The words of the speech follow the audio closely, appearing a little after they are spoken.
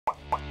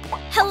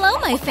Hello,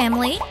 my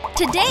family!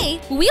 Today,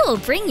 we will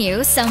bring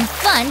you some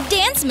fun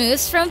dance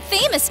moves from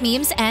famous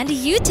memes and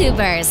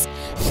YouTubers.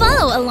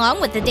 Follow along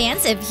with the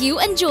dance if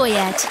you enjoy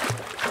it.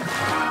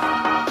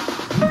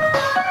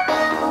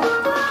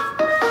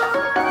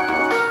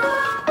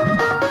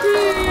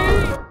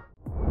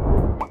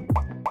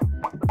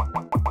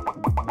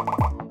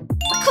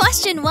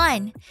 Question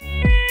 1.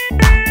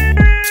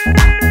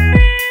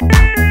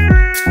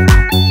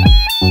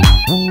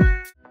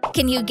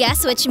 Can you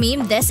guess which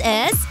meme this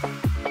is?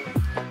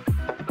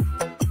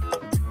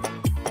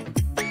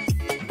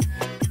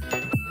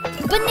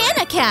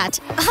 Banana cat!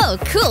 Oh,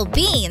 cool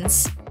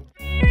beans!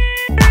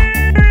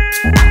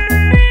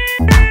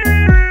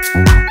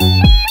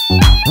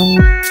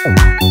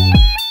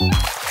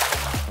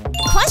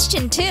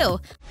 Question 2.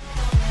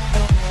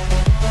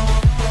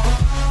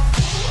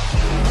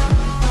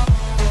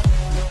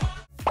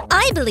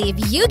 I believe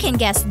you can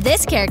guess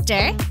this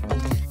character.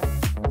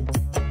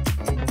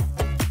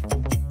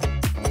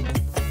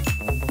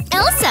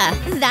 Elsa!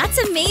 That's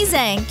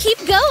amazing!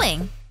 Keep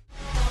going!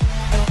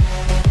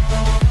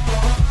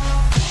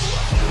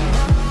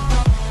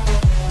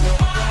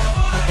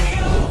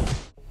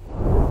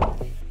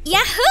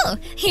 Yahoo!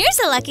 Here's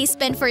a lucky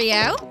spin for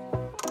you!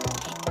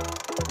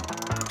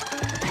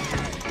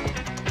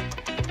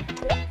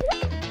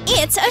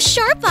 It's a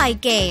sharp eye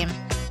game!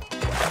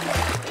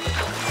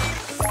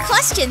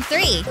 Question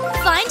 3.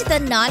 Find the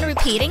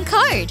non-repeating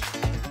card.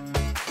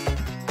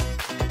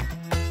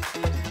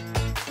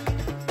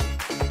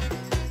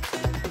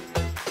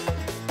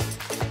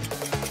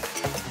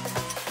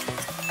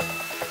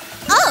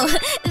 Oh,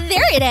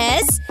 there it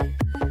is!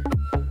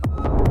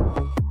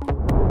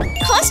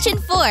 Question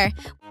 4.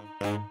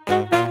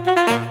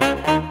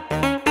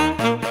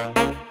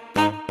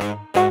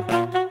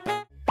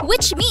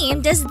 Which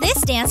meme does this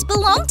dance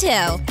belong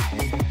to?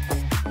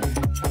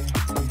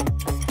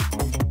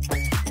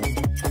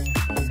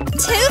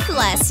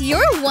 Toothless,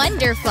 you're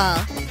wonderful!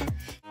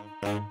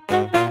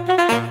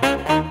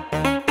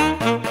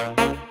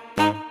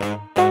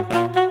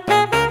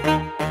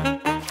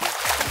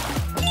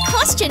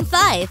 Question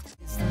 5.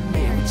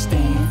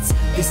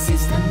 This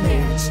is the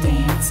marriage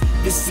dance.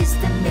 This is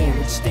the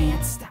marriage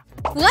dance.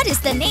 What is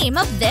the name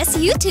of this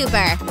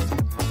YouTuber?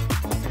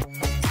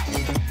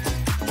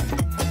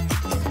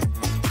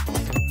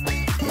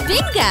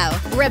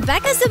 Bingo!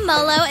 Rebecca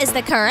Zamolo is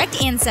the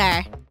correct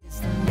answer.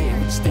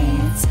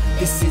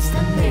 This is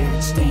the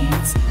marriage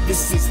dance.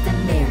 This is the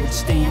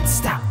marriage dance.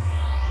 Stop.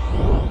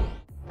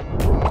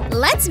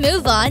 Let's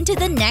move on to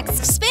the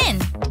next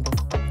spin.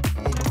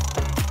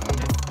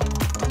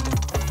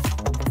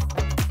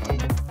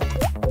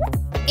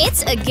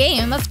 It's a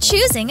game of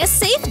choosing a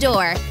safe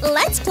door.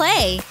 Let's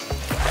play!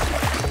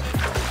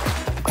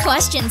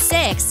 Question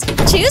 6.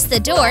 Choose the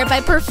door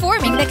by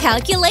performing the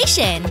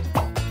calculation.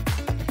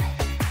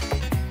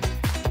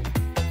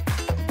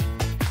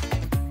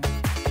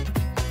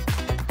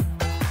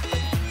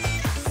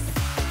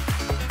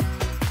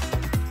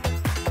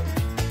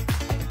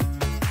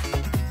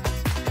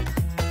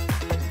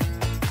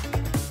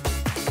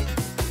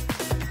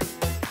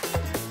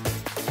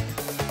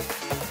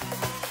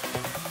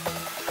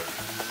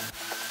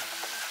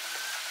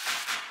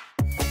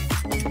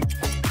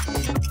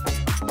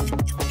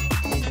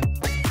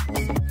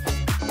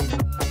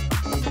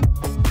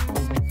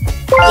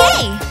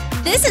 Yay!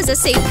 This is a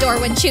safe door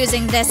when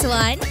choosing this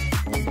one.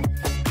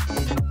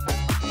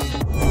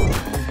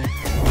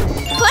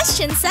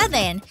 Question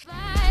 7.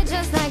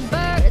 Just like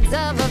birds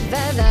of a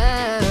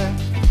feather,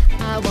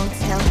 I won't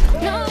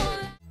tell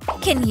no.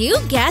 Can you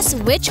guess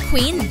which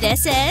queen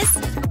this is?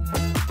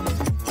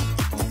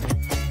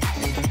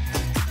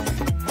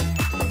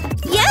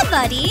 Yeah,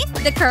 buddy!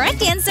 The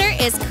correct answer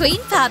is Queen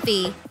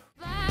Poppy.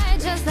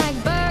 Just like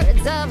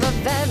birds of a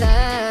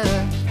feather,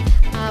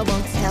 I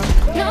won't tell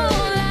no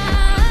lies.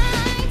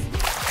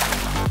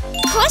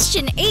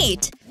 Question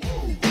 8.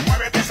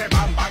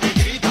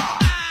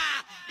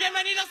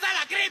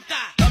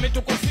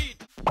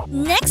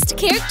 Next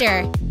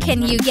character.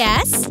 Can you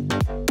guess?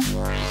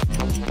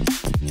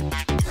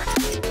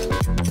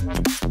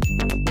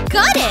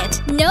 Got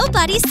it!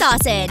 Nobody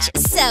sausage.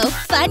 So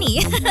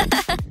funny.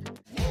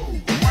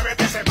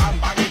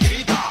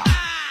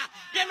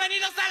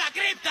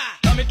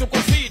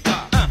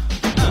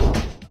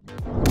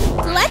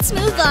 Let's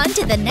move on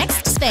to the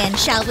next spin,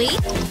 shall we?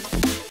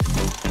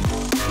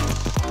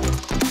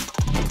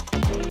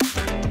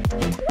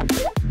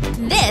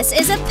 This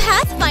is a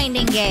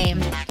pathfinding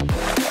game.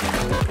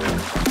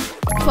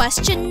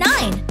 Question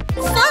 9.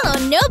 Follow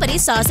Nobody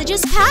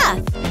Sausage's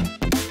path.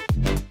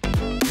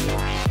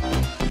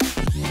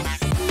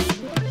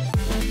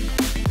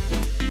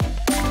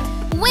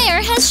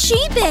 Where has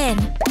she been?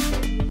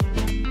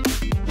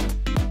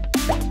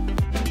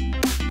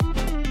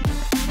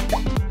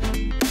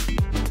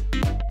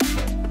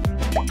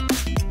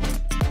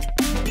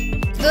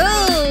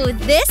 Ooh,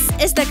 this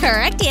is the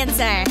correct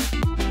answer.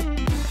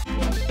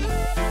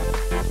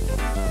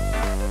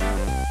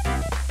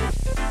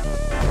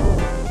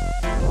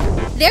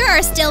 There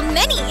are still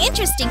many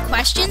interesting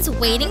questions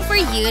waiting for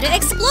you to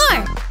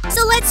explore.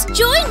 So let's Let's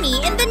join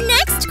me in the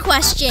next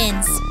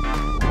questions.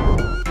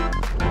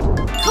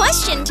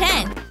 Question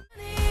 10.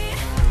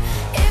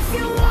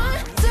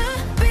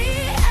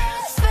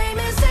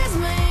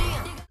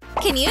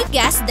 Can you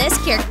guess this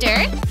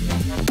character?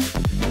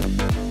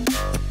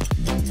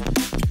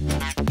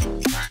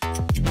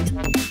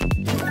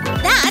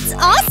 That's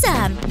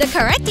awesome! The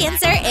correct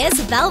answer is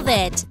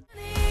Velvet.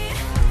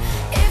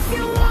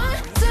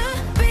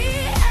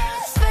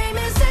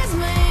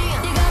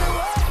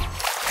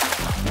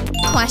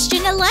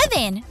 Question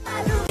 11.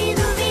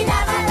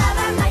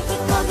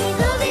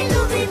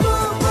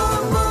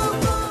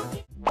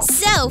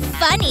 So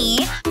funny!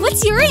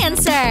 What's your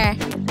answer?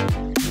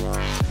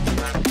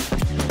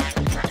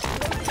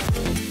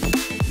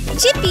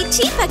 Chippy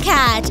Chippa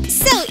Cat!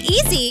 So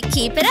easy!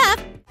 Keep it up!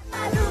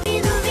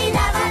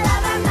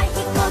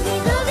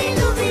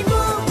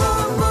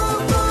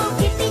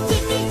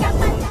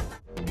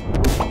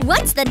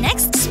 What's the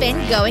next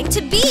spin going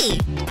to be?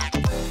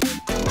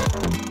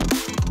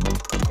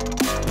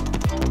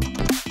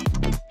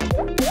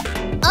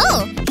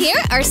 Oh,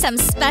 here are some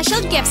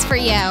special gifts for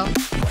you.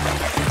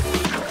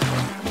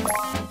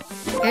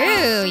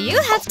 Ooh, you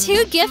have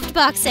 2 gift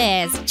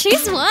boxes.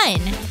 Choose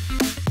one.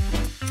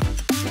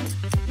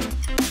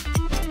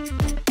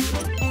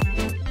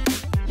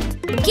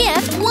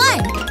 Gift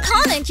 1.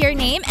 Comment your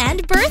name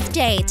and birth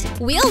date.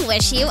 We'll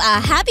wish you a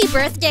happy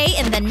birthday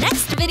in the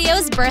next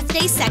video's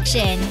birthday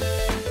section.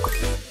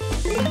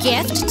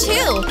 Gift 2.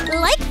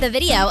 Like the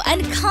video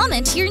and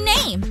comment your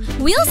name.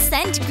 We'll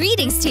send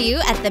greetings to you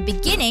at the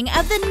beginning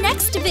of the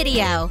next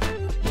video.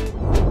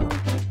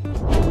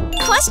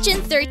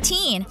 Question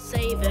 13.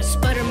 Say this,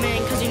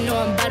 Spider-Man, cause you know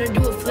I'm about to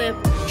do a flip.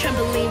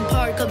 Trampoline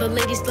park, all the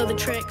ladies love the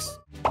tricks.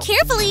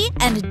 Carefully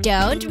and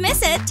don't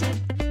miss it.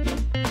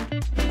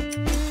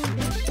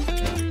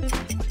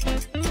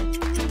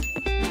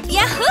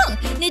 Yahoo!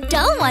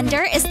 Nidal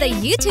Wonder is the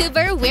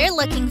YouTuber we're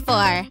looking for.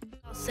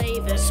 I'll say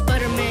this,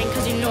 Spider-Man,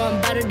 cause you know I'm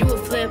about to do a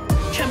flip.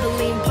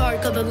 Trampoline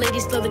park, all the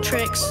ladies love the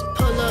tricks.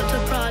 Pull up to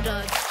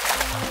Prada.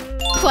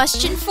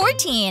 Question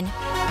 14.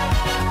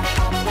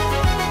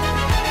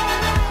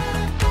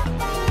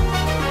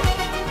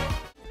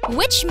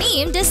 Which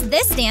meme does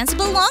this dance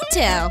belong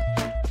to?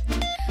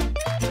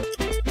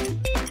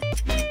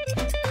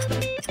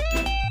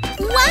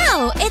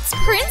 Wow, it's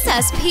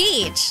Princess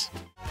Peach!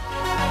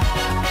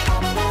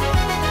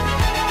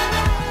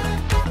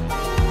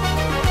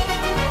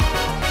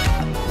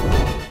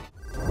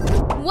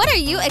 What are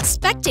you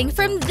expecting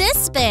from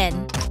this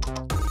spin?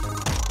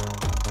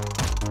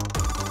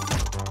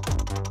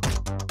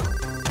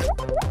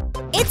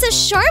 It's a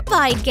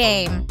sharp-eyed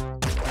game!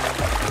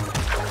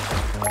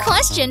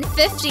 Question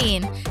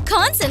 15.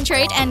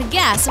 Concentrate and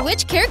guess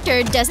which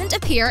character doesn't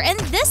appear in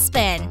this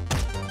spin.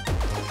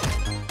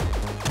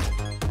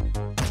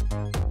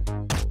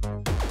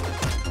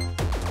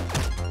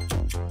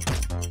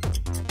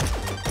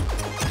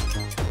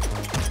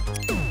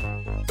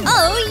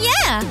 Oh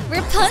yeah!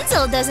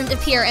 Rapunzel doesn't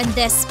appear in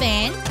this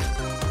spin.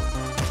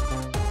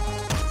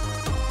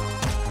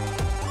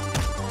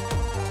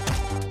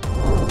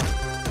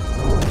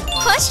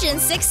 Question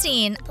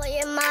 16. Put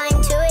your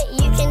mind to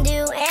it, you can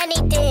do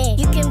anything.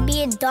 You can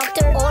be a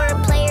doctor or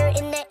a player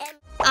in the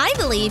I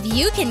believe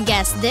you can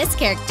guess this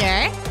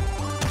character.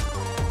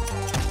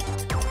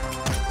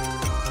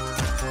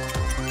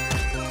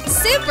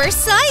 Super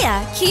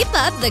Saya! Keep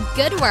up the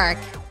good work.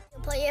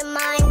 Put your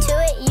mind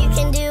to it, you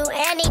can do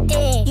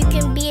anything. You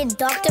can be a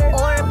doctor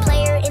or a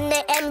player in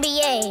the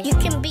NBA. You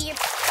can be a...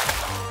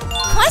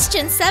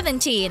 Question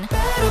 17.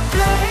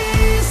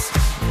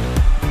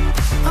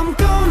 I'm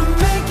gonna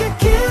make you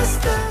kiss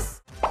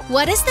this.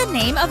 What is the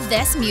name of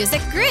this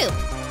music group?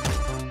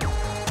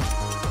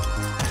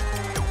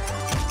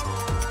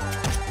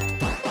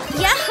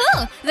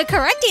 Yahoo! The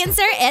correct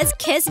answer is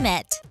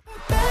Kismet.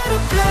 Better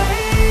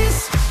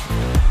place.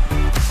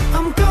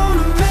 I'm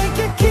gonna make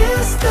you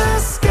kiss the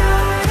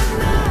sky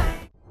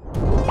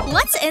tonight.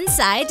 What's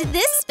inside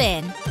this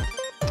spin?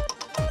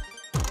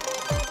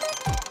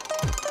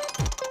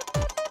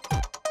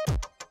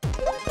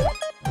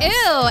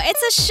 Ew,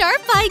 it's a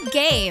sharp-eyed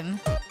game.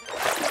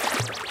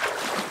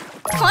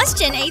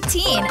 Question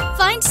 18.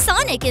 Find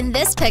Sonic in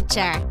this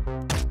picture.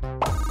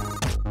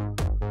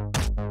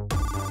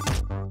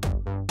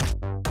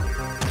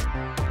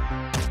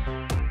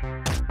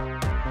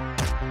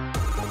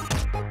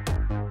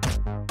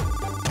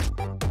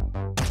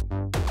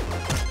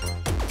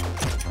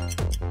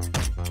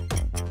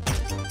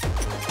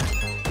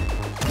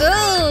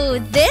 Ooh,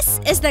 this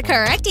is the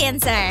correct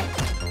answer.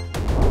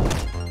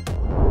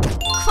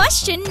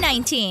 Question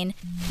 19.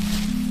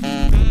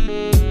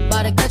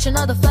 About to catch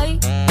another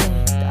fight.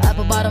 The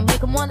apple bottom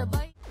make 'em wanna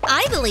bite.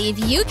 I believe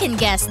you can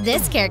guess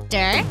this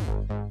character.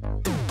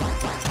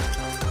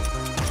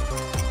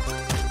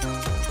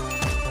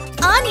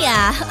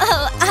 Anya!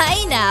 Oh,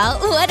 I know.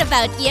 What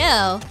about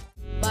you?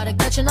 About to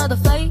catch another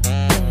fight.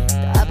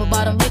 The apple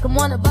bottom make 'em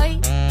wanna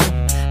bite.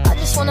 I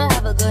just wanna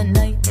have a good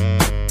night.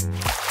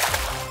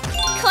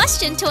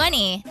 Question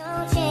 20.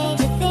 Don't change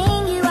a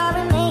thing, you are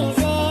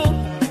amazing.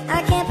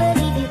 I can't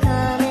believe you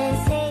come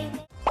and say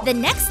The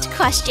next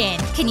question,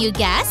 can you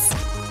guess?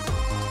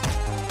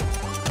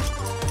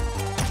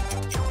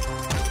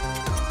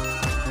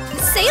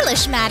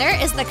 Salish matter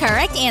is the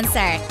correct answer.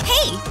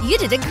 Hey, you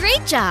did a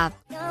great job!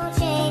 Don't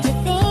change a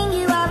thing,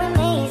 you are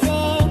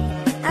amazing.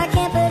 I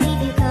can't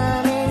believe you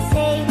come and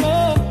save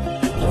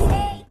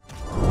me.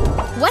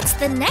 What's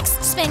the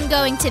next spin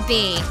going to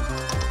be?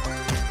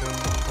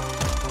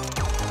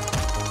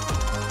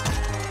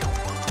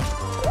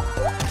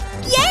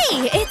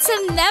 Yay! It's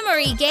a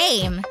memory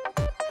game!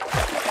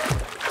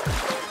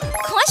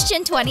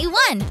 Question 21.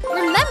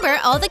 Remember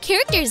all the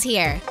characters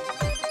here.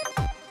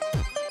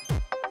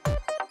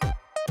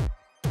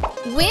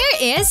 Where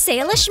is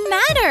Salish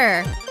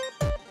matter?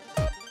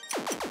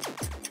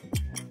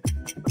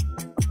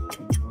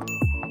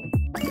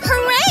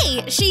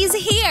 Hooray! She's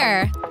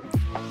here!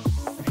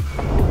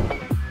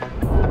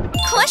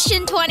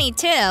 Question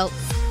 22.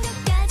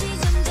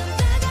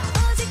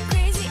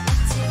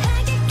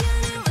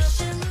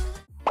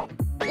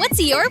 What's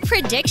your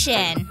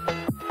prediction?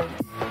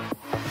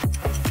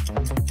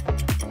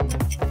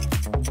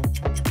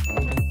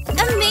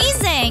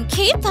 Amazing!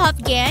 K-pop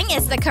gang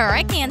is the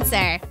correct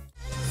answer.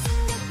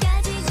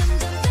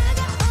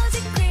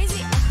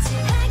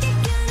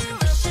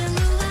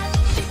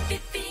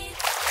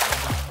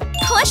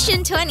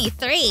 Question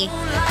 23.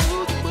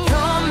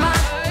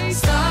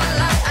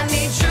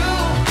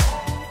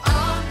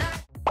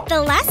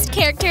 The last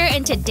character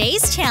in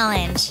today's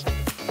challenge.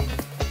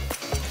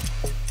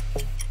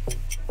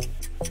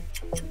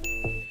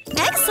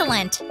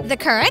 Excellent! The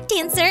correct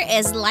answer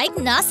is like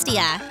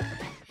Nastia.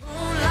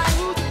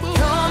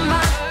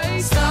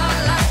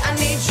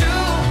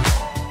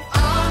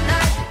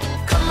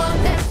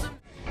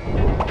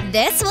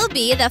 This will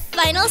be the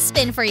final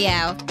spin for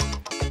you.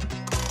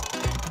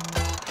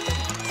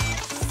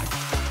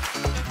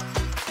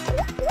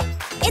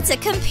 It's a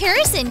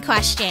comparison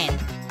question.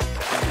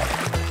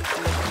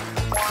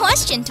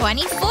 Question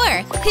 24.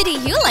 Who do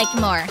you like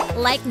more?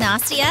 Like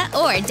Nastia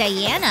or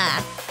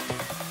Diana?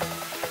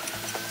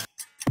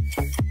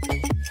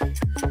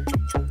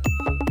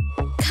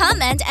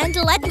 Comment and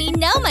let me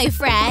know, my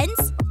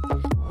friends!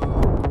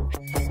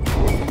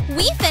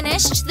 We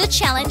finished the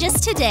challenges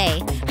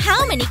today.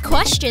 How many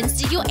questions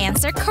did you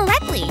answer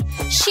correctly?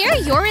 Share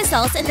your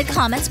results in the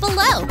comments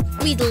below.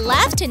 We'd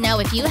love to know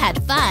if you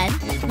had fun.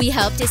 We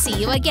hope to see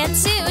you again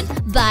soon.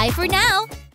 Bye for now!